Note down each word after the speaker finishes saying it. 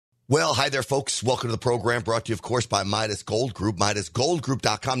Well, hi there, folks. Welcome to the program, brought to you, of course, by Midas Gold Group,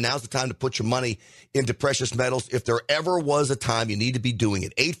 MidasGoldGroup.com. Now's the time to put your money into precious metals. If there ever was a time, you need to be doing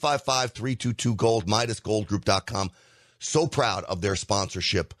it. 855-322-GOLD, MidasGoldGroup.com. So proud of their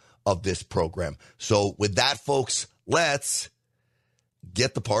sponsorship of this program. So with that, folks, let's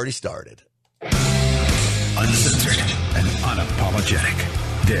get the party started. Uncensored and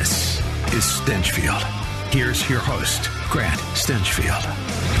unapologetic. This is Stinchfield. Here's your host, Grant Stinchfield.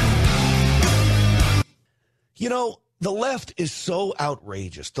 You know, the left is so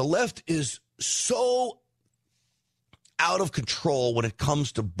outrageous. The left is so out of control when it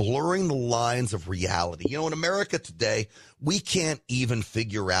comes to blurring the lines of reality. You know, in America today, we can't even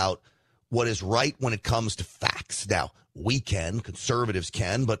figure out what is right when it comes to facts. Now, we can, conservatives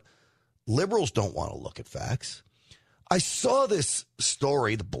can, but liberals don't want to look at facts. I saw this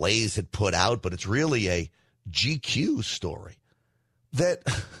story the Blaze had put out, but it's really a GQ story that,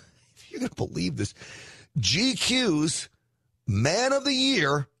 if you're going to believe this, GQ's Man of the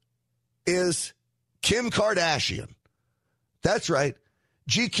Year is Kim Kardashian. That's right.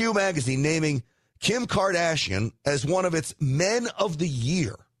 GQ magazine naming Kim Kardashian as one of its Men of the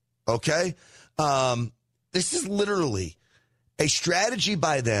Year. Okay? This is literally a strategy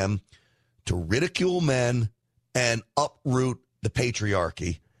by them to ridicule men and uproot the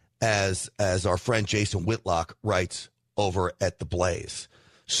patriarchy, as our friend Jason Whitlock writes over at The Blaze.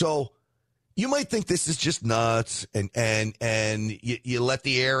 So you might think this is just nuts, and you let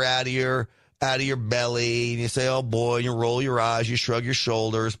the air out of your belly, and you say, oh boy, you roll your eyes, you shrug your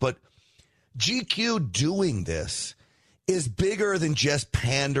shoulders. But GQ doing this is bigger than just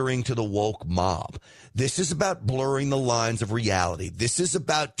pandering to the woke mob. This is about blurring the lines of reality. This is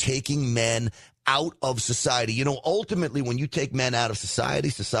about taking men out of society. You know, ultimately, when you take men out of society,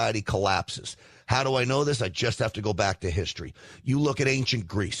 society collapses. How do I know this? I just have to go back to history. You look at ancient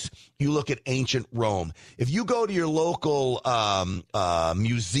Greece. You look at ancient Rome. If you go to your local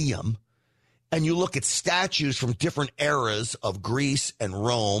museum and you look at statues from different eras of Greece and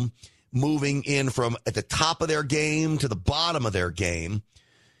Rome, moving in from at the top of their game to the bottom of their game,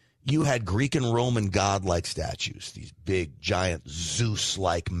 you had Greek and Roman godlike statues, these big, giant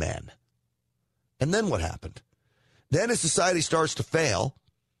Zeus-like men. And then what happened? Then as society starts to fail,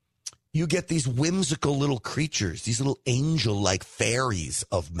 you get these whimsical little creatures, these little angel-like fairies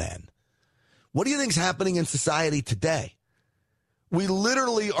of men. What do you think is happening in society today? We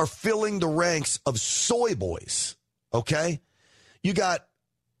literally are filling the ranks of soy boys, okay? You got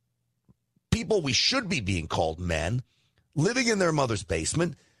people we should be being called men living in their mother's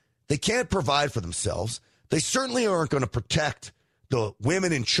basement. They can't provide for themselves. They certainly aren't going to protect the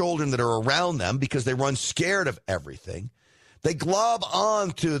women and children that are around them because they run scared of everything. They glob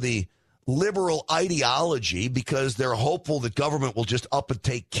on to the liberal ideology because they're hopeful that government will just up and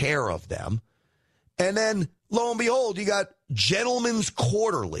take care of them. And then, lo and behold, you got Gentleman's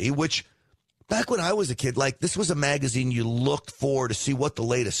Quarterly, which back when I was a kid, like, this was a magazine you looked for to see what the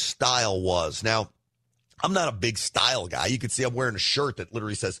latest style was. Now, I'm not a big style guy. You can see I'm wearing a shirt that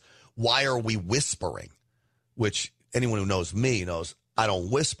literally says, "Why are we whispering?" Which anyone who knows me knows I don't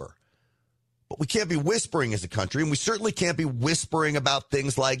whisper. But we can't be whispering as a country, and we certainly can't be whispering about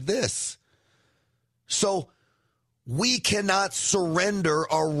things like this. So we cannot surrender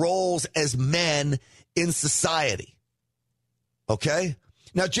our roles as men in society. Okay?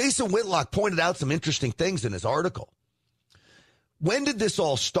 Now, Jason Whitlock pointed out some interesting things in his article. When did this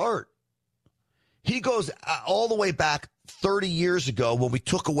all start? He goes all the way back 30 years ago when we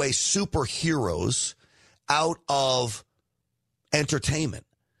took away superheroes out of entertainment.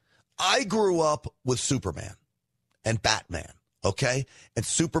 I grew up with Superman and Batman, okay? And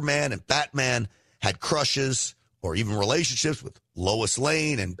Superman and Batman had crushes or even relationships with Lois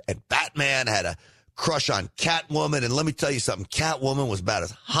Lane, and Batman had a crush on Catwoman. And let me tell you something, Catwoman was about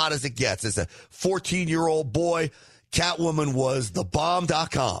as hot as it gets. As a 14-year-old boy, Catwoman was the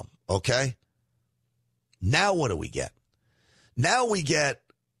bomb.com, okay? Now what do we get? Now we get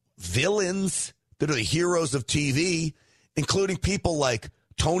villains that are the heroes of TV, including people like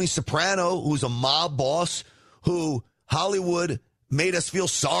Tony Soprano, who's a mob boss who Hollywood made us feel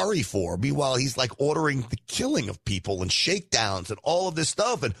sorry for. Meanwhile, he's like ordering the killing of people and shakedowns and all of this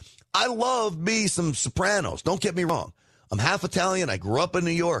stuff. And I love me some Sopranos. Don't get me wrong. I'm half Italian. I grew up in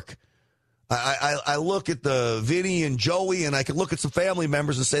New York. I look at the Vinny and Joey, and I can look at some family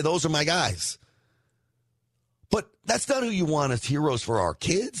members and say, those are my guys. But that's not who you want as heroes for our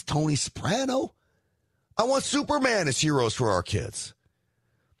kids, Tony Soprano. I want Superman as heroes for our kids.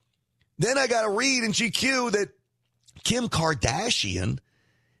 Then I got to read in GQ that Kim Kardashian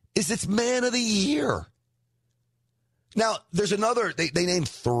is its Man of the Year. Now, there's another, they named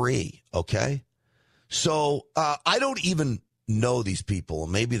 3, okay? So I don't even know these people,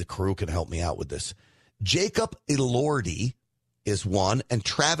 and maybe the crew can help me out with this. Jacob Elordi is one, and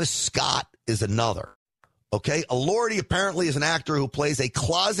Travis Scott is another, okay? Elordi apparently is an actor who plays a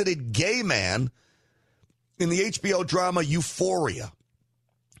closeted gay man in the HBO drama Euphoria.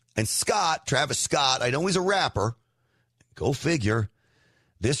 And Scott, Travis Scott, I know he's a rapper. Go figure.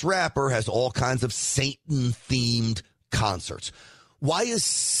 This rapper has all kinds of Satan-themed concerts. Why is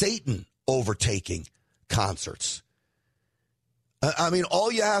Satan overtaking concerts? I mean,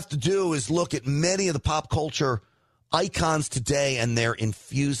 all you have to do is look at many of the pop culture icons today, and they're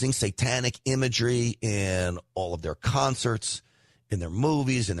infusing satanic imagery in all of their concerts, in their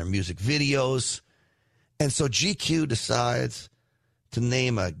movies, in their music videos. And so GQ decides to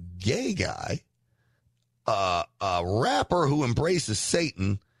name a gay guy, a rapper who embraces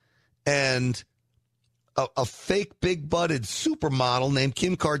Satan, and a fake big-butted supermodel named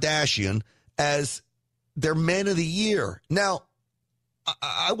Kim Kardashian as their Men of the Year. Now,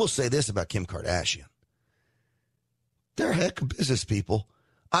 I will say this about Kim Kardashian. They're heck of business people.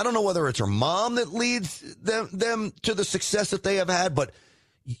 I don't know whether it's her mom that leads them to the success that they have had, but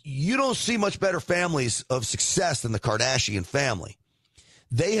you don't see much better families of success than the Kardashian family.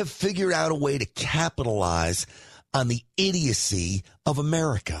 They have figured out a way to capitalize on the idiocy of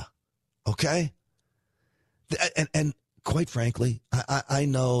America, okay? And quite frankly, I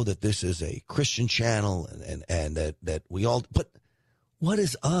know that this is a Christian channel and that we all, but what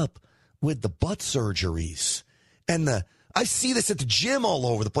is up with the butt surgeries? And I see this at the gym all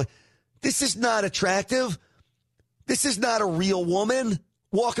over the place. This is not attractive. This is not a real woman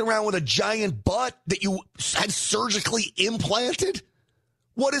walking around with a giant butt that you had surgically implanted.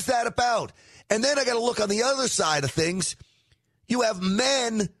 What is that about? And then I got to look on the other side of things. You have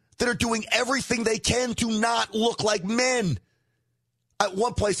men that are doing everything they can to not look like men. At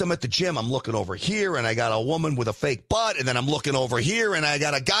one place I'm at the gym, I'm looking over here, and I got a woman with a fake butt, and then I'm looking over here, and I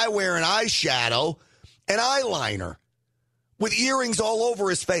got a guy wearing eyeshadow and eyeliner with earrings all over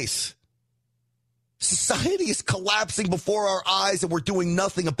his face. Society is collapsing before our eyes, and we're doing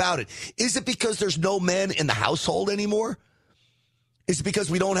nothing about it. Is it because there's no men in the household anymore? Is it because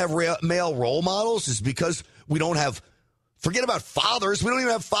we don't have male role models? Is it because we don't have, forget about fathers, we don't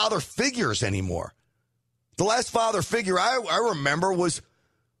even have father figures anymore. The last father figure I remember was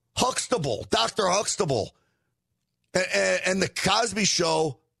Huxtable, Dr. Huxtable. And the Cosby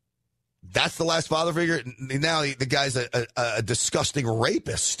Show, that's the last father figure. Now the guy's a disgusting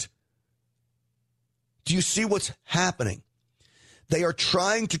rapist. Do you see what's happening? They are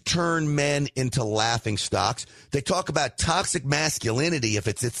trying to turn men into laughing stocks. They talk about toxic masculinity if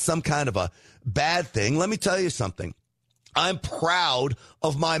it's some kind of a bad thing. Let me tell you something. I'm proud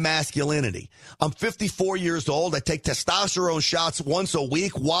of my masculinity. I'm 54 years old. I take testosterone shots once a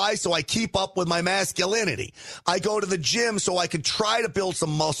week. Why? So I keep up with my masculinity. I go to the gym so I can try to build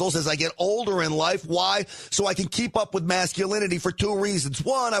some muscles as I get older in life. Why? So I can keep up with masculinity for 2 reasons.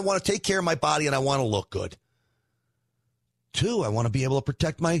 1, I want to take care of my body and I want to look good. 2, I want to be able to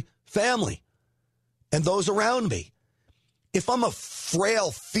protect my family and those around me. If I'm a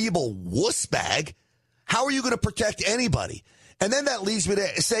frail, feeble wuss bag, how are you going to protect anybody? And then that leads me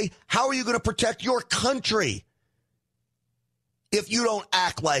to say, how are you going to protect your country if you don't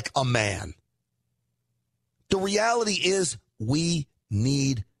act like a man? The reality is we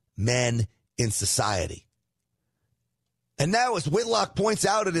need men in society. And now, as Whitlock points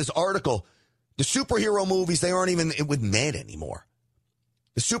out in his article, the superhero movies, they aren't even with men anymore.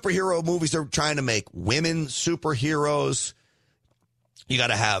 The superhero movies, they're trying to make women superheroes. You got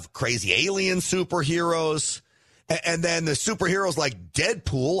to have crazy alien superheroes. And then the superheroes like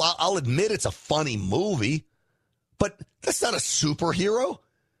Deadpool, I'll admit it's a funny movie, but that's not a superhero.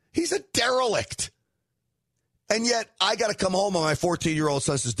 He's a derelict. And yet I got to come home and my 14-year-old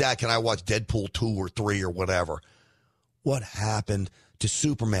son says, Dad, can I watch Deadpool 2 or 3 or whatever? What happened to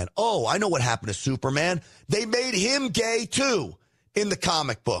Superman? Oh, I know what happened to Superman. They made him gay too in the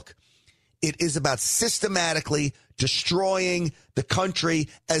comic book. It is about systematically destroying the country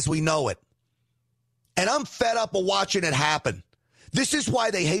as we know it. And I'm fed up of watching it happen. This is why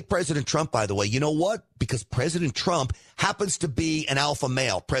they hate President Trump, by the way. You know what? Because President Trump happens to be an alpha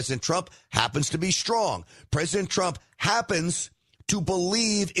male. President Trump happens to be strong. President Trump happens to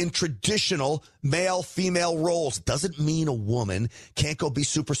believe in traditional male-female roles. Doesn't mean a woman can't go be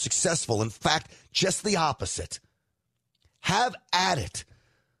super successful. In fact, just the opposite. Have at it.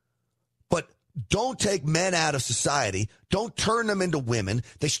 But don't take men out of society. Don't turn them into women.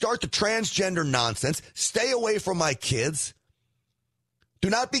 They start the transgender nonsense. Stay away from my kids. Do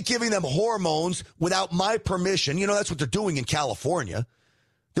not be giving them hormones without my permission. You know, that's what they're doing in California.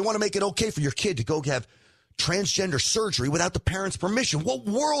 They want to make it okay for your kid to go have transgender surgery without the parents' permission. What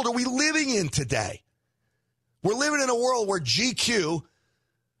world are we living in today? We're living in a world where GQ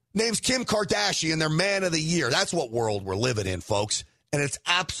names Kim Kardashian their man of the year. That's what world we're living in, folks. And it's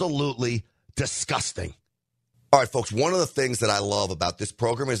absolutely disgusting. All right, folks, one of the things that I love about this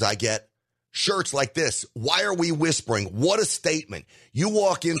program is I get shirts like this. Why are we whispering? What a statement. You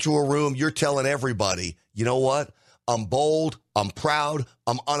walk into a room, you're telling everybody, you know what? I'm bold, I'm proud,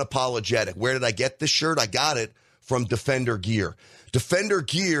 I'm unapologetic. Where did I get this shirt? I got it from Defender Gear. Defender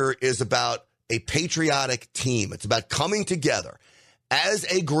Gear is about a patriotic team. It's about coming together as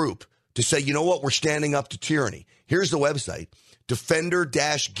a group to say, you know what? We're standing up to tyranny. Here's the website,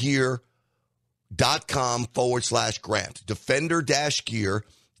 defender-gear.com/Grant.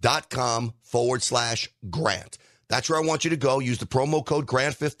 Defender-gear.com/Grant. That's where I want you to go. Use the promo code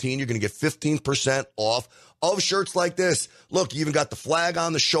GRANT15. You're going to get 15% off of shirts like this. Look, you even got the flag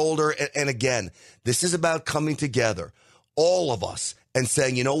on the shoulder. And again, this is about coming together, all of us, and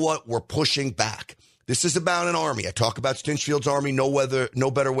saying, you know what? We're pushing back. This is about an army. I talk about Stinchfield's Army. No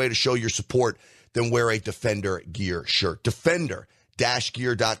better way to show your support than wear a Defender Gear shirt.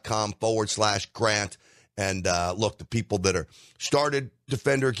 Defender-gear.com/Grant. And look, the people that are started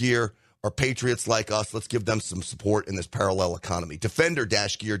Defender Gear are patriots like us. Let's give them some support in this parallel economy.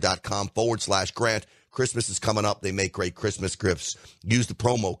 Defender-gear.com/Grant. Christmas is coming up. They make great Christmas gifts. Use the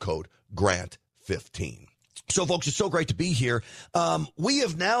promo code GRANT15. So, folks, it's so great to be here. We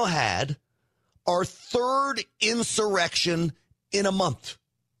have now had our third insurrection in a month.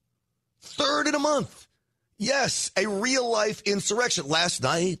 Third in a month. Yes, a real-life insurrection. Last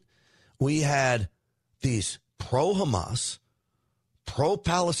night, we had these pro-Hamas,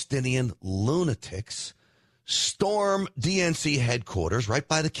 pro-Palestinian lunatics storm DNC headquarters right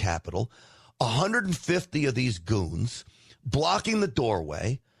by the Capitol. 150 of these goons blocking the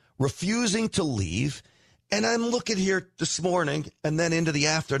doorway, refusing to leave. And I'm looking here this morning and then into the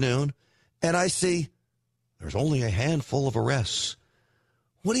afternoon, and I see there's only a handful of arrests.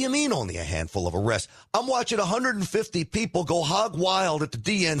 What do you mean only a handful of arrests? I'm watching 150 people go hog wild at the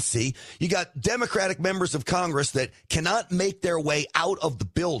DNC. You got Democratic members of Congress that cannot make their way out of the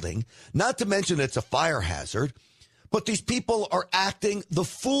building, not to mention it's a fire hazard. But these people are acting the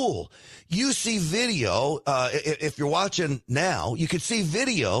fool. You see video, if you're watching now, you can see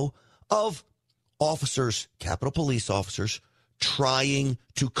video of officers, Capitol Police officers, trying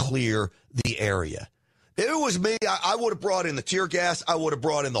to clear the area. If it was me, I would have brought in the tear gas. I would have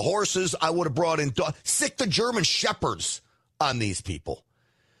brought in the horses. I would have brought in sick the German shepherds on these people.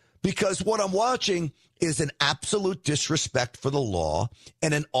 Because what I'm watching is an absolute disrespect for the law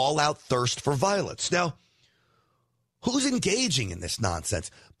and an all-out thirst for violence. Now, who's engaging in this nonsense?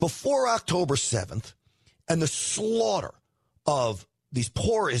 Before October 7th and the slaughter of these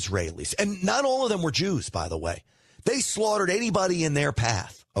poor Israelis, and not all of them were Jews, by the way. They slaughtered anybody in their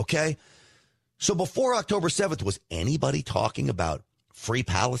path, okay? So before October 7th, was anybody talking about free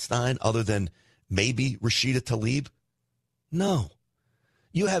Palestine other than maybe Rashida Tlaib? No.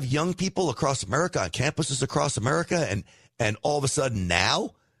 You have young people across America on campuses across America, and all of a sudden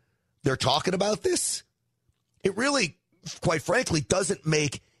now they're talking about this? It really, quite frankly, doesn't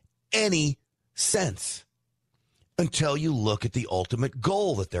make any sense until you look at the ultimate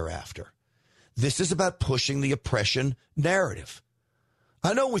goal that they're after. This is about pushing the oppression narrative.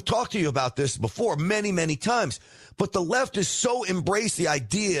 I know we've talked to you about this before many, many times, but the left has so embraced the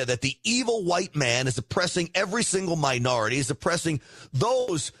idea that the evil white man is oppressing every single minority, is oppressing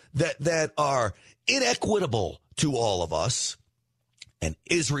those that are inequitable to all of us. And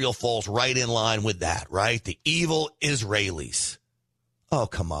Israel falls right in line with that, right? The evil Israelis. Oh,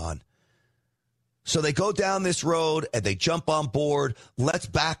 come on. So they go down this road and they jump on board. Let's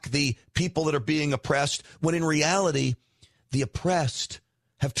back the people that are being oppressed, when in reality, the oppressed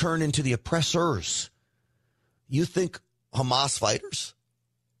have turned into the oppressors. You think Hamas fighters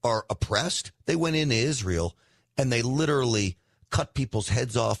are oppressed? They went into Israel and they literally cut people's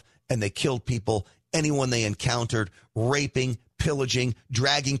heads off and they killed people, anyone they encountered, raping, pillaging,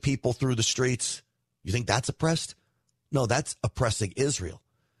 dragging people through the streets. You think that's oppressed? No, that's oppressing Israel.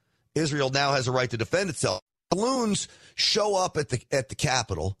 Israel now has a right to defend itself. Balloons show up at the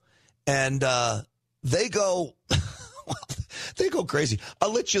Capitol, and they go they go crazy.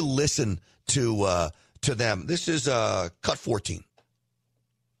 I'll let you listen to them. This is cut 14.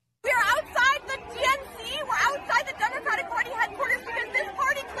 We are outside the DNC. We're outside the Democratic Party headquarters because this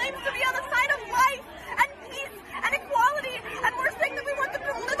party claims to be on the side of life and peace and equality. And we're saying that we want them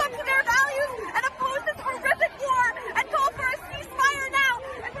to live up to their values and oppose this horrific war and call for a ceasefire now.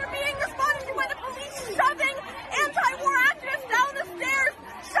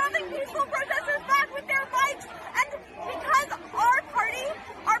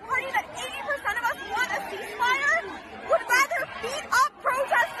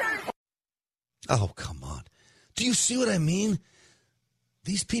 Oh, come on. Do you see what I mean?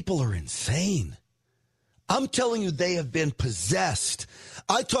 These people are insane. I'm telling you, they have been possessed.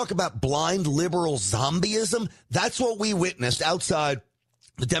 I talk about blind liberal zombieism. That's what we witnessed outside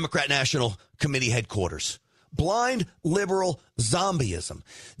the Democrat National Committee headquarters. Blind liberal zombieism.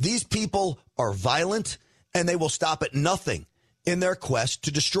 These people are violent, and they will stop at nothing in their quest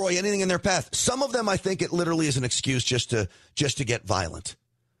to destroy anything in their path. Some of them, I think it literally is an excuse just to get violent.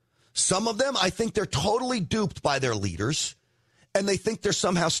 Some of them, I think they're totally duped by their leaders, and they think they're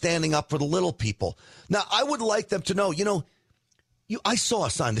somehow standing up for the little people. Now, I would like them to know, I saw a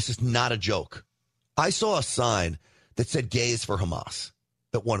sign. This is not a joke. I saw a sign that said gays for Hamas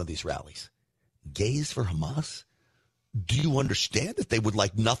at one of these rallies. Gays for Hamas? Do you understand that they would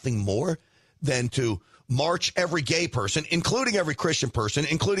like nothing more than to march every gay person, including every Christian person,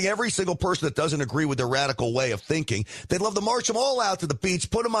 including every single person that doesn't agree with their radical way of thinking? They'd love to march them all out to the beach,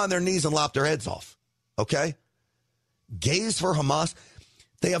 put them on their knees, and lop their heads off. Okay? Gays for Hamas?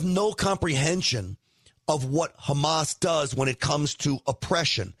 They have no comprehension of what Hamas does when it comes to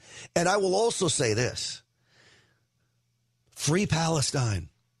oppression. And I will also say this. Free Palestine.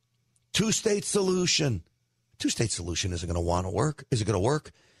 Two-state solution. Two-state solution isn't going to want to work. Is it going to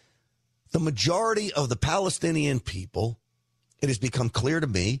work? The majority of the Palestinian people, it has become clear to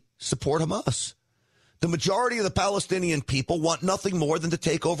me, support Hamas. The majority of the Palestinian people want nothing more than to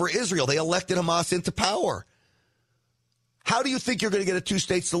take over Israel. They elected Hamas into power. How do you think you're going to get a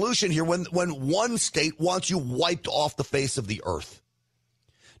two-state solution here when one state wants you wiped off the face of the earth?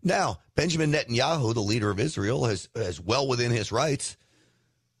 Now, Benjamin Netanyahu, the leader of Israel, has well within his rights,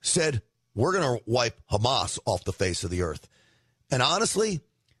 said, we're going to wipe Hamas off the face of the earth. And honestly,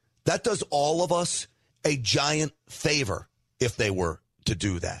 that does all of us a giant favor if they were to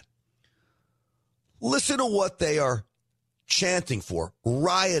do that. Listen to what they are chanting for,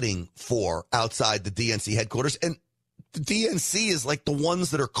 rioting for outside the DNC headquarters. And the DNC is like the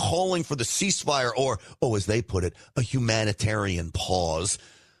ones that are calling for the ceasefire or, as they put it, a humanitarian pause.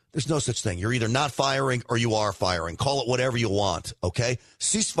 There's no such thing. You're either not firing or you are firing. Call it whatever you want, okay?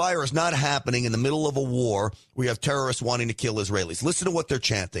 Ceasefire is not happening in the middle of a war where you have terrorists wanting to kill Israelis. Listen to what they're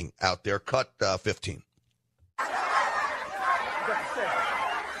chanting out there. Cut 15.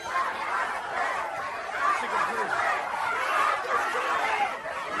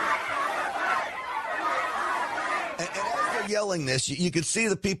 Yelling this, you can see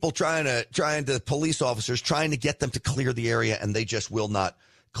the people trying to police officers trying to get them to clear the area, and they just will not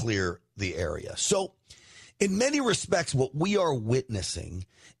clear the area. So in many respects, what we are witnessing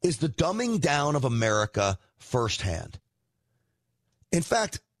is the dumbing down of America firsthand. In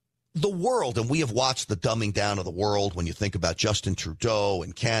fact, the world, and we have watched the dumbing down of the world when you think about Justin Trudeau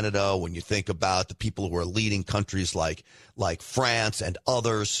in Canada, when you think about the people who are leading countries like France and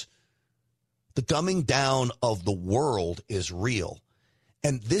others. The dumbing down of the world is real.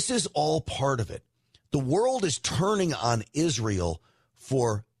 And this is all part of it. The world is turning on Israel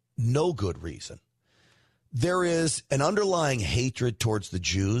for no good reason. There is an underlying hatred towards the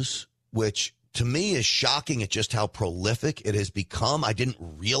Jews, which to me is shocking at just how prolific it has become. I didn't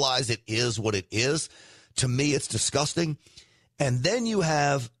realize it is what it is. To me, it's disgusting. And then you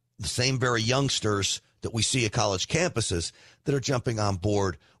have the same very youngsters that we see at college campuses that are jumping on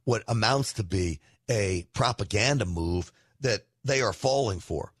board what amounts to be a propaganda move that they are falling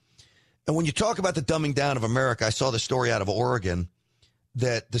for. And when you talk about the dumbing down of America, I saw the story out of Oregon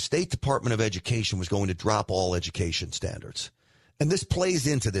that the State Department of Education was going to drop all education standards. And this plays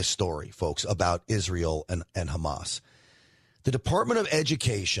into this story, folks, about Israel and Hamas. The Department of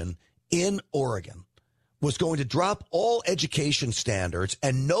Education in Oregon was going to drop all education standards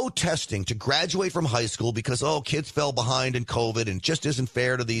and no testing to graduate from high school because, kids fell behind in COVID and it just isn't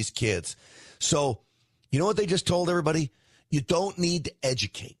fair to these kids. So, you know what they just told everybody? You don't need to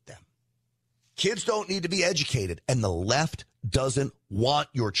educate them. Kids don't need to be educated. And the left doesn't want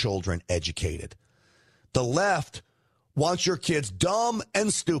your children educated. The left wants your kids dumb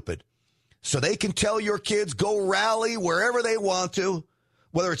and stupid so they can tell your kids go rally wherever they want to.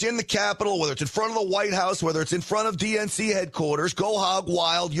 Whether it's in the Capitol, whether it's in front of the White House, whether it's in front of DNC headquarters, go hog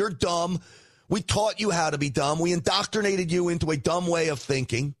wild, you're dumb. We taught you how to be dumb. We indoctrinated you into a dumb way of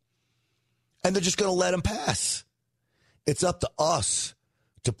thinking. And they're just going to let them pass. It's up to us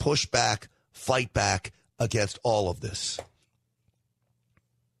to push back, fight back against all of this.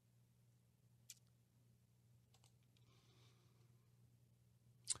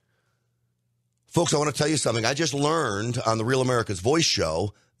 Folks, I want to tell you something. I just learned on the Real America's Voice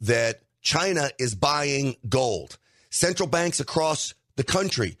show that China is buying gold. Central banks across the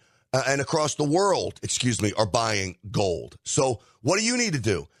country and across the world, are buying gold. So what do you need to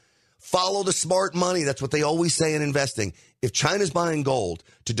do? Follow the smart money. That's what they always say in investing. If China's buying gold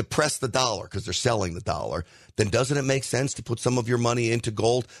to depress the dollar because they're selling the dollar, then doesn't it make sense to put some of your money into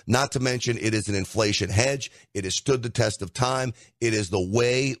gold? Not to mention it is an inflation hedge. It has stood the test of time. It is the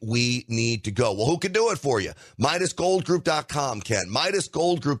way we need to go. Well, who can do it for you? MidasGoldGroup.com, Ken.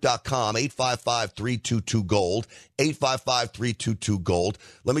 MidasGoldGroup.com, 855-322-GOLD, 855-322-GOLD.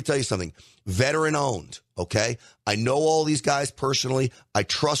 Let me tell you something. Veteran owned, okay? I know all these guys personally. I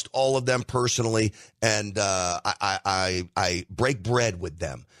trust all of them personally, and I break bread with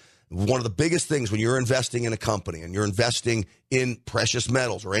them. One of the biggest things when you're investing in a company and you're investing in precious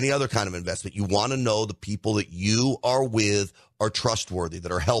metals or any other kind of investment, you want to know the people that you are with are trustworthy,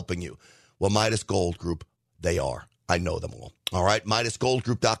 that are helping you. Well, Midas Gold Group, they are. I know them all. All right,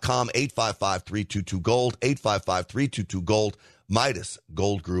 MidasGoldGroup.com, 855-322-GOLD, 855-322-GOLD.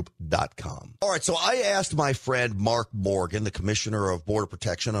 MidasGoldGroup.com. All right, so I asked my friend Mark Morgan, the Commissioner of Border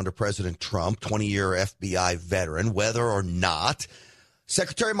Protection under President Trump, 20-year FBI veteran, whether or not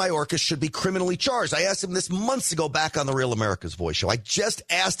Secretary Mayorkas should be criminally charged. I asked him this months ago back on the Real America's Voice show. I just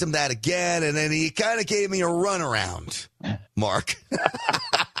asked him that again, and then he kind of gave me a runaround, Mark.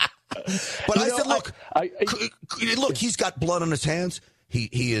 But I said, look, he's got blood on his hands.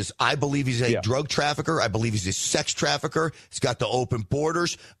 He is, I believe he's a drug trafficker. I believe he's a sex trafficker. He's got the open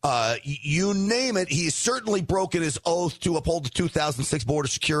borders. You name it. He's certainly broken his oath to uphold the 2006 Border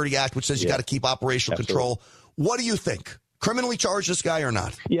Security Act, which says you got to keep operational control. What do you think? Criminally charge this guy or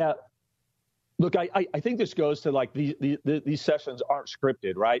not? Yeah. Look, I think this goes to like these sessions aren't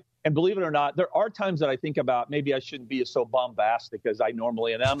scripted, right? And believe it or not, there are times that I think about maybe I shouldn't be so bombastic as I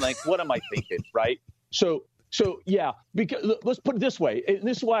normally am. I'm like, what am I thinking, right? So yeah, because let's put it this way, and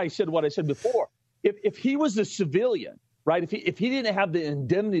this is why I said what I said before. If he was a civilian, right? If he didn't have the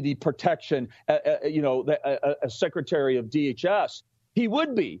indemnity protection, a secretary of DHS, he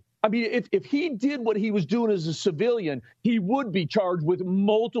would be. I mean, if he did what he was doing as a civilian, he would be charged with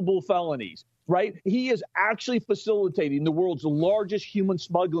multiple felonies, right? He is actually facilitating the world's largest human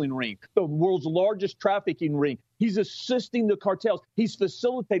smuggling ring, the world's largest trafficking ring. He's assisting the cartels. He's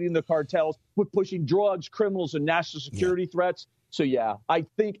facilitating the cartels with pushing drugs, criminals, and national security threats. So, yeah, I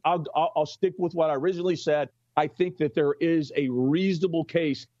think I'll stick with what I originally said. I think that there is a reasonable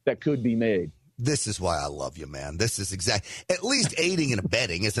case that could be made. This is why I love you, man. This is at least aiding and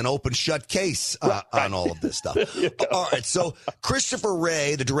abetting is an open shut case on all of this stuff. All right. So Christopher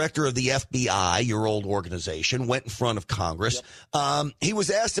Wray, the director of the FBI, your old organization, went in front of Congress. He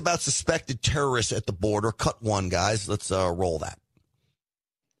was asked about suspected terrorists at the border. Cut one, guys. Let's roll that.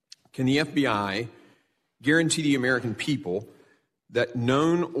 Can the FBI guarantee the American people that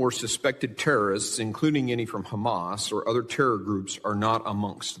known or suspected terrorists, including any from Hamas or other terror groups, are not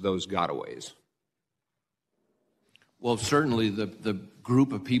amongst those gotaways? Well, certainly the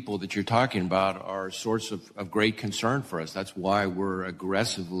group of people that you're talking about are a source of great concern for us. That's why we're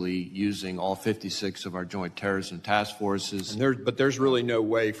aggressively using all 56 of our joint terrorism task forces. But there's really no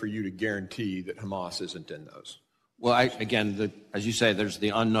way for you to guarantee that Hamas isn't in those. Well, as you say, there's the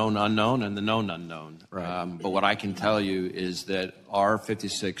unknown unknown and the known unknown. Right. But what I can tell you is that our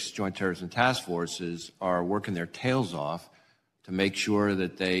 56 joint terrorism task forces are working their tails off to make sure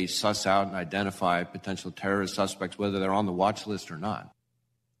that they suss out and identify potential terrorist suspects, whether they're on the watch list or not.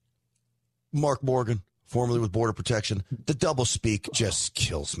 Mark Morgan, formerly with Border Protection. The doublespeak just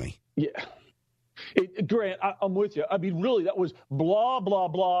kills me. Yeah. Grant, I'm with you. I mean, really, that was blah, blah,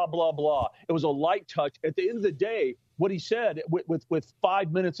 blah, blah, blah. It was a light touch. At the end of the day, what he said with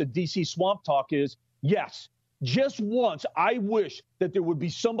 5 minutes of D.C. swamp talk is, yes, just once, I wish that there would be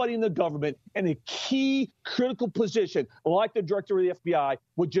somebody in the government in a key critical position, like the director of the FBI,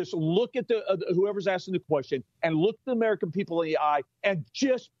 would just look at whoever's asking the question and look the American people in the eye and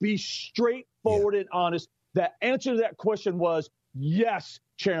just be straightforward and honest. The answer to that question was, yes,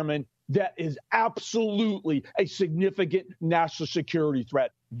 Chairman, that is absolutely a significant national security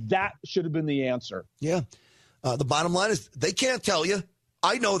threat. That should have been the answer. Yeah. The bottom line is they can't tell you.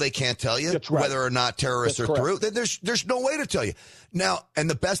 I know they can't tell you whether or not terrorists are through. There's no way to tell you. Now, and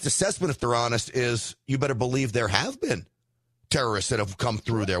the best assessment, if they're honest, is you better believe there have been terrorists that have come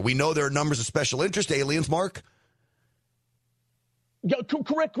through there. We know there are numbers of special interest aliens, Mark. Yeah,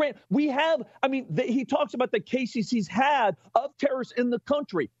 correct, Grant. We have, he talks about the cases he's had of terrorists in the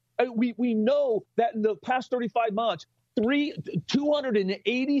country. We know that in the past 35 months,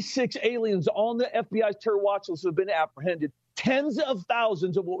 286 aliens on the FBI's terror watch list have been apprehended. tens of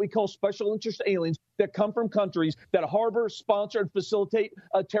thousands of what we call special interest aliens that come from countries that harbor, sponsor, and facilitate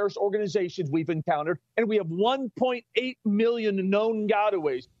terrorist organizations we've encountered. And we have 1.8 million known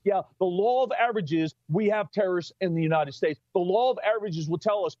gotaways. Yeah, the law of averages, we have terrorists in the United States. The law of averages will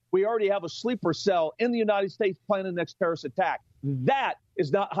tell us we already have a sleeper cell in the United States planning the next terrorist attack. That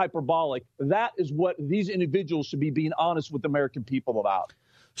is not hyperbolic. That is what these individuals should be being honest with the American people about.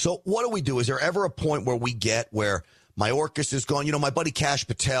 So what do we do? Is there ever a point where we get where Mayorkas is going? You know, my buddy Kash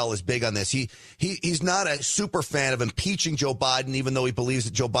Patel is big on this. He's not a super fan of impeaching Joe Biden, even though he believes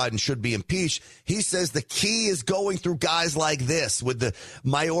that Joe Biden should be impeached. He says the key is going through guys like this with the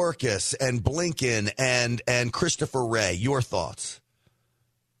Mayorkas and Blinken and Christopher Wray. Your thoughts?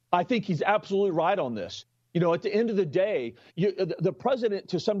 I think he's absolutely right on this. You know, at the end of the day, the president,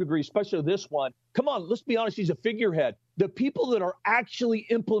 to some degree, especially this one, come on, let's be honest, he's a figurehead. The people that are actually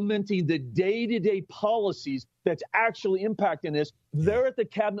implementing the day-to-day policies that's actually impacting this, they're at the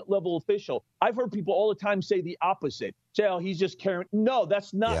cabinet level official. I've heard people all the time say the opposite. Say, oh, he's just carrying. No,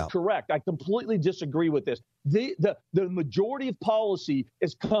 that's not correct. I completely disagree with this. The majority of policy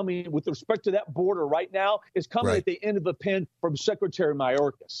is coming with respect to that border right now is coming at the end of a pen from Secretary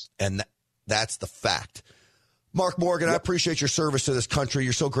Mayorkas. And that's the fact. Mark Morgan, I appreciate your service to this country.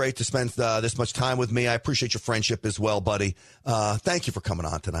 You're so great to spend this much time with me. I appreciate your friendship as well, buddy. Thank you for coming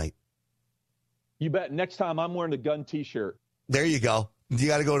on tonight. You bet. Next time I'm wearing a gun T-shirt. There you go. You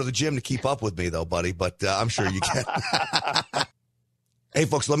got to go to the gym to keep up with me, though, buddy, but I'm sure you can. Hey,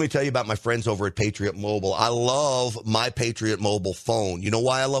 folks, let me tell you about my friends over at Patriot Mobile. I love my Patriot Mobile phone. You know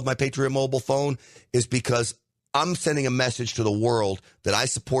why I love my Patriot Mobile phone? Is because I'm sending a message to the world that I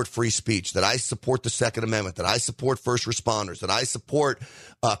support free speech, that I support the Second Amendment, that I support first responders, that I support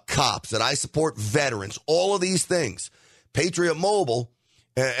cops, that I support veterans, all of these things. Patriot Mobile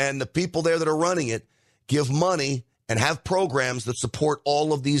and the people there that are running it give money and have programs that support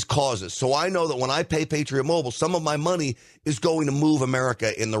all of these causes. So I know that when I pay Patriot Mobile, some of my money is going to move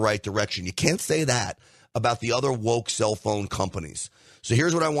America in the right direction. You can't say that about the other woke cell phone companies. So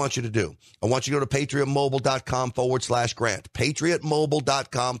here's what I want you to do. I want you to go to patriotmobile.com/grant.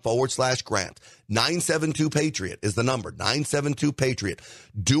 Patriotmobile.com/grant. 972-PATRIOT is the number. 972-PATRIOT.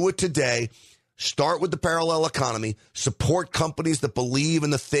 Do it today. Start with the parallel economy. Support companies that believe in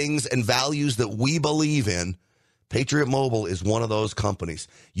the things and values that we believe in. Patriot Mobile is one of those companies.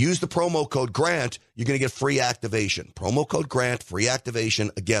 Use the promo code GRANT. You're going to get free activation. Promo code GRANT, free activation.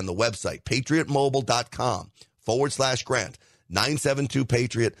 Again, the website, patriotmobile.com/grant.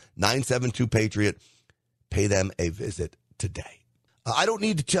 972-PATRIOT, 972-PATRIOT. Pay them a visit today. I don't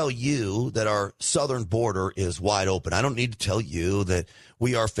need to tell you that our southern border is wide open. I don't need to tell you that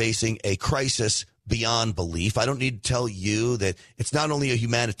we are facing a crisis beyond belief. I don't need to tell you that it's not only a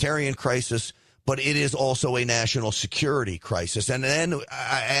humanitarian crisis, but it is also a national security crisis. And then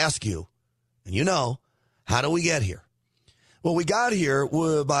I ask you, and you know, how do we get here? Well, we got here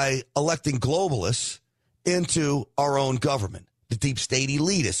by electing globalists into our own government, the deep state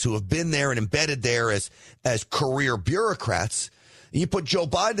elitists who have been there and embedded there as career bureaucrats. You put Joe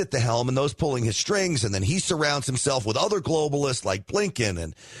Biden at the helm and those pulling his strings, and then he surrounds himself with other globalists like Blinken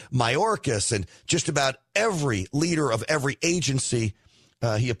and Mayorkas and just about every leader of every agency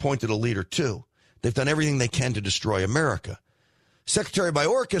he appointed a leader to. They've done everything they can to destroy America. Secretary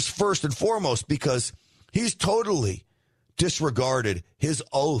Mayorkas, first and foremost, because he's totally disregarded his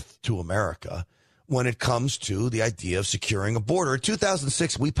oath to America when it comes to the idea of securing a border. In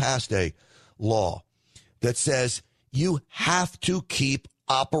 2006, we passed a law that says you have to keep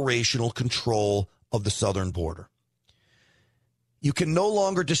operational control of the southern border. You can no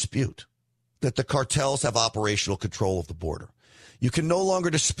longer dispute that the cartels have operational control of the border. You can no longer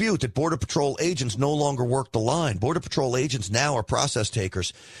dispute that Border Patrol agents no longer work the line. Border Patrol agents now are process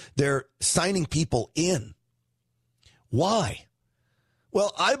takers. They're signing people in. Why?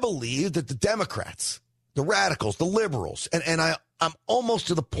 Well, I believe that the Democrats, the radicals, the liberals, and I'm almost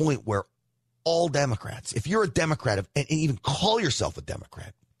to the point where all Democrats, if you're a Democrat and even call yourself a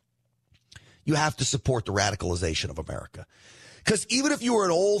Democrat, you have to support the radicalization of America. Because even if you were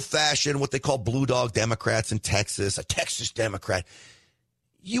an old-fashioned, what they call blue dog Democrats in Texas, a Texas Democrat,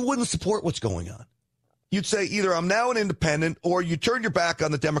 you wouldn't support what's going on. You'd say either I'm now an independent or you turn your back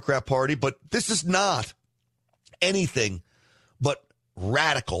on the Democrat Party, but this is not anything but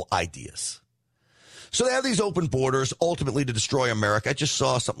radical ideas. So they have these open borders ultimately to destroy America. I just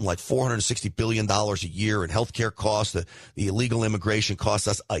saw something like $460 billion a year in healthcare costs. The illegal immigration costs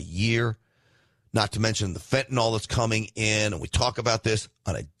us a year, not to mention the fentanyl that's coming in. And we talk about this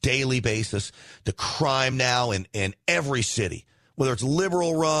on a daily basis. The crime now in every city, whether it's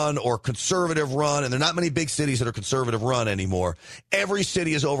liberal run or conservative run, and there are not many big cities that are conservative run anymore. Every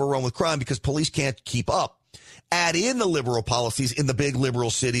city is overrun with crime because police can't keep up. Add in the liberal policies in the big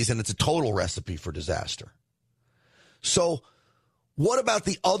liberal cities, and it's a total recipe for disaster. So what about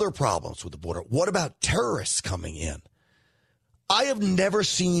the other problems with the border? What about terrorists coming in? I have never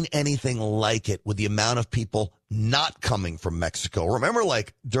seen anything like it with the amount of people not coming from Mexico. Remember,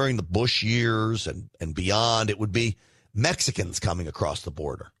 like during the Bush years and beyond, it would be Mexicans coming across the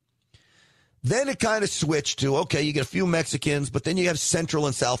border. Then it kind of switched to, okay, you get a few Mexicans, but then you have Central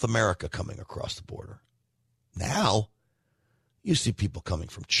and South America coming across the border. Now, you see people coming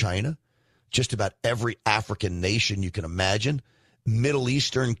from China, just about every African nation you can imagine, Middle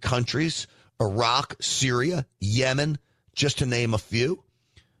Eastern countries, Iraq, Syria, Yemen, just to name a few.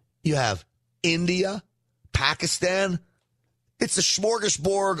 You have India, Pakistan. It's a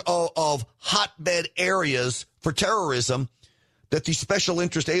smorgasbord of hotbed areas for terrorism that these special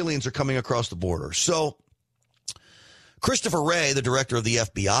interest aliens are coming across the border. So Christopher Wray, the director of the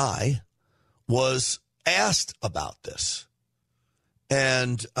FBI, was asked about this.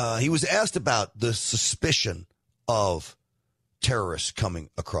 And he was asked about the suspicion of terrorists coming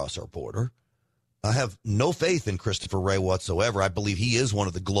across our border. I have no faith in Christopher Wray whatsoever. I believe he is one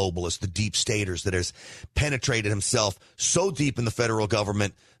of the globalists, the deep staters that has penetrated himself so deep in the federal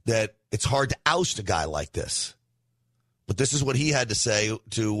government that it's hard to oust a guy like this. But this is what he had to say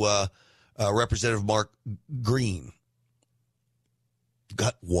to Representative Mark Green.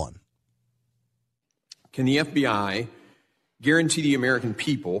 Got one. Can the FBI guarantee the American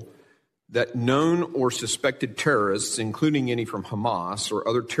people that known or suspected terrorists, including any from Hamas or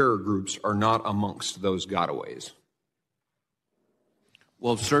other terror groups, are not amongst those gotaways?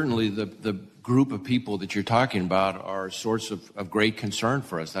 Well, certainly the group of people that you're talking about are a source of great concern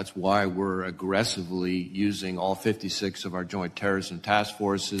for us. That's why we're aggressively using all 56 of our joint terrorism task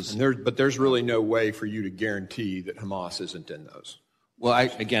forces. But there's really no way for you to guarantee that Hamas isn't in those. Well,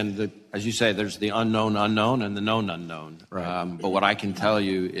 as you say, there's the unknown unknown and the known unknown. Right. But what I can tell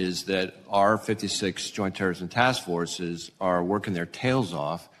you is that our 56 joint terrorism task forces are working their tails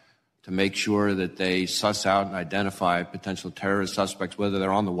off to make sure that they suss out and identify potential terrorist suspects, whether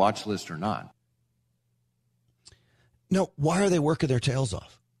they're on the watch list or not. No, why are they working their tails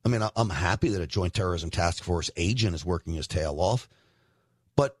off? I mean, I'm happy that a joint terrorism task force agent is working his tail off,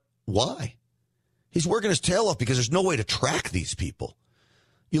 but why? He's working his tail off because there's no way to track these people.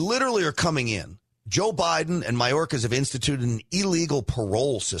 You literally are coming in. Joe Biden and Mayorkas have instituted an illegal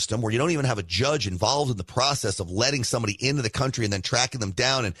parole system where you don't even have a judge involved in the process of letting somebody into the country and then tracking them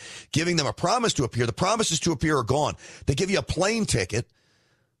down and giving them a promise to appear. The promises to appear are gone. They give you a plane ticket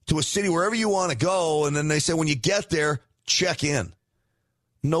to a city wherever you want to go, and then they say when you get there, check in.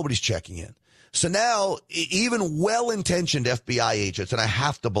 Nobody's checking in. So now, even well-intentioned FBI agents, and I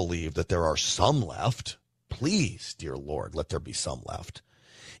have to believe that there are some left. Please, dear Lord, let there be some left.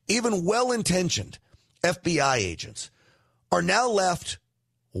 Even well-intentioned FBI agents are now left,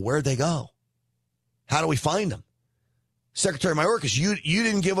 well, where'd they go? How do we find them? Secretary Mayorkas, you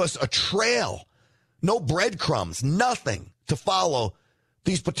didn't give us a trail, no breadcrumbs, nothing to follow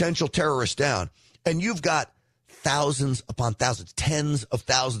these potential terrorists down. And you've got thousands upon thousands, tens of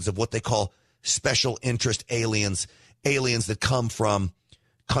thousands of what they call special interest aliens that come from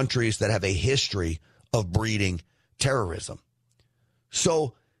countries that have a history of breeding terrorism.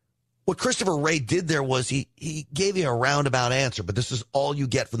 So what Christopher Wray did there was he gave you a roundabout answer, but this is all you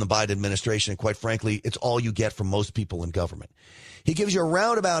get from the Biden administration, and quite frankly, it's all you get from most people in government. He gives you a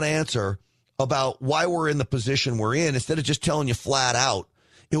roundabout answer about why we're in the position we're in. Instead of just telling you flat out,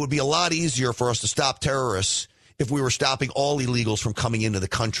 it would be a lot easier for us to stop terrorists if we were stopping all illegals from coming into the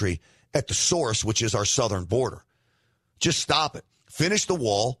country at the source, which is our southern border. Just stop it. Finish the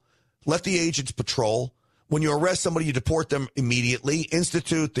wall. Let the agents patrol. When you arrest somebody, you deport them immediately.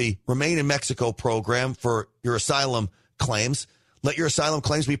 Institute the Remain in Mexico program for your asylum claims. Let your asylum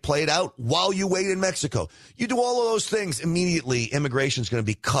claims be played out while you wait in Mexico. You do all of those things immediately, immigration is going to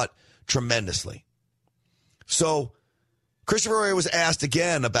be cut tremendously. So Christopher Wray was asked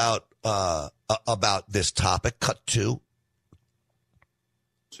again about this topic. Cut 2.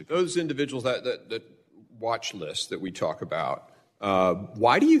 So those individuals, that watch list that we talk about,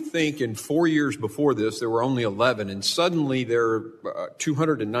 why do you think in 4 years before this there were only 11 and suddenly there are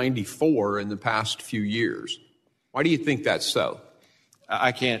 294 in the past few years? Why do you think that's so?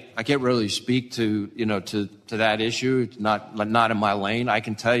 I can't really speak to that issue. It's not in my lane. I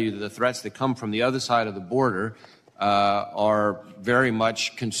can tell you that the threats that come from the other side of the border are very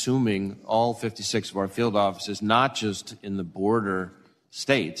much consuming all 56 of our field offices, not just in the border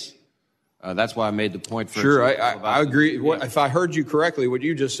states, That's why I made the point. Sure, I agree. If I heard you correctly, what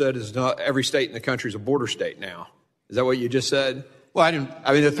you just said is not every state in the country is a border state now. Is that what you just said? Well, I didn't.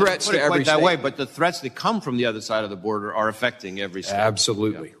 I mean, the threats put it to every quite that state. way, but the threats that come from the other side of the border are affecting every state.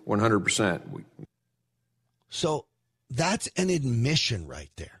 Absolutely, 100%. So that's an admission right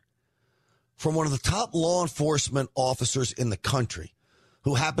there from one of the top law enforcement officers in the country,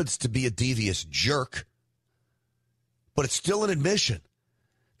 who happens to be a devious jerk. But it's still an admission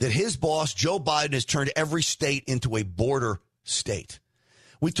that his boss, Joe Biden, has turned every state into a border state.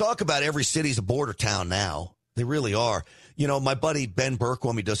 We talk about every city's a border town now. They really are. You know, my buddy Ben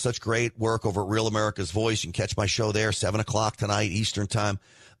Berkwam, he does such great work over at Real America's Voice. You can catch my show there, 7 o'clock tonight, Eastern time.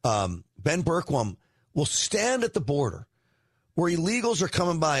 Ben Berkwam will stand at the border where illegals are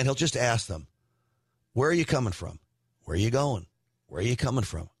coming by, and he'll just ask them, where are you coming from? Where are you going? Where are you coming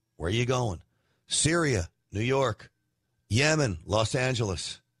from? Where are you going? Syria, New York. Yemen, Los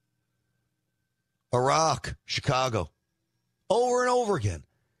Angeles. Iraq, Chicago. Over and over again.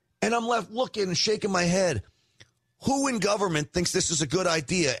 And I'm left looking and shaking my head. Who in government thinks this is a good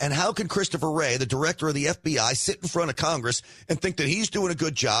idea? And how can Christopher Wray, the director of the FBI, sit in front of Congress and think that he's doing a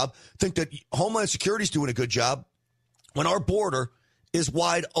good job, think that Homeland Security is doing a good job, when our border is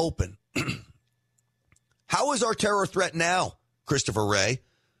wide open? How is our terror threat now, Christopher Wray,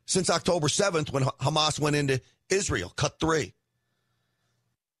 since October 7th when Hamas went into Israel? Cut 3.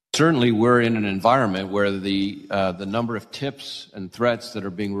 Certainly, we're in an environment where the number of tips and threats that are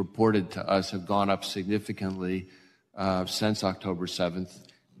being reported to us have gone up significantly since October 7th.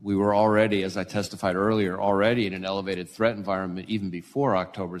 We were already, as I testified earlier, already in an elevated threat environment even before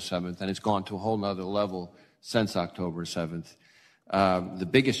October 7th, and it's gone to a whole nother level since October 7th. The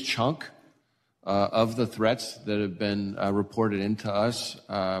biggest chunk of the threats that have been reported into us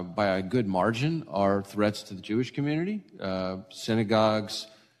by a good margin are threats to the Jewish community, synagogues,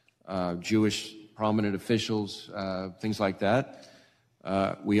 Jewish prominent officials, things like that.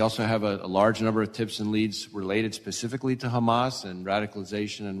 We also have a large number of tips and leads related specifically to Hamas and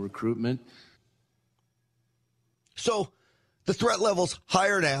radicalization and recruitment. So the threat level's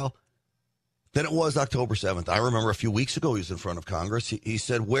higher now than it was October 7th. I remember a few weeks ago he was in front of Congress. He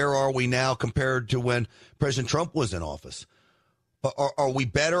said, where are we now compared to when President Trump was in office? Are we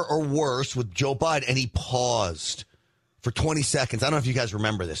better or worse with Joe Biden? And he paused for 20 seconds. I don't know if you guys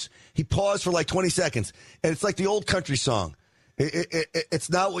remember this. He paused for like 20 seconds. And it's like the old country song. It's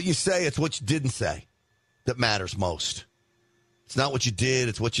not what you say, it's what you didn't say that matters most. It's not what you did,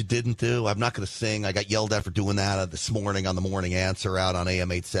 it's what you didn't do. I'm not going to sing. I got yelled at for doing that this morning on the Morning Answer out on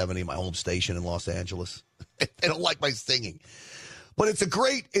AM 870, my home station in Los Angeles. They don't like my singing. But it's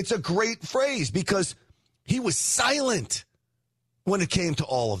a great phrase because he was silent when it came to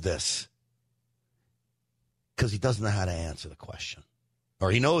all of this. Because he doesn't know how to answer the question.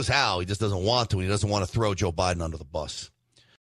 Or he knows how, he just doesn't want to, and he doesn't want to throw Joe Biden under the bus.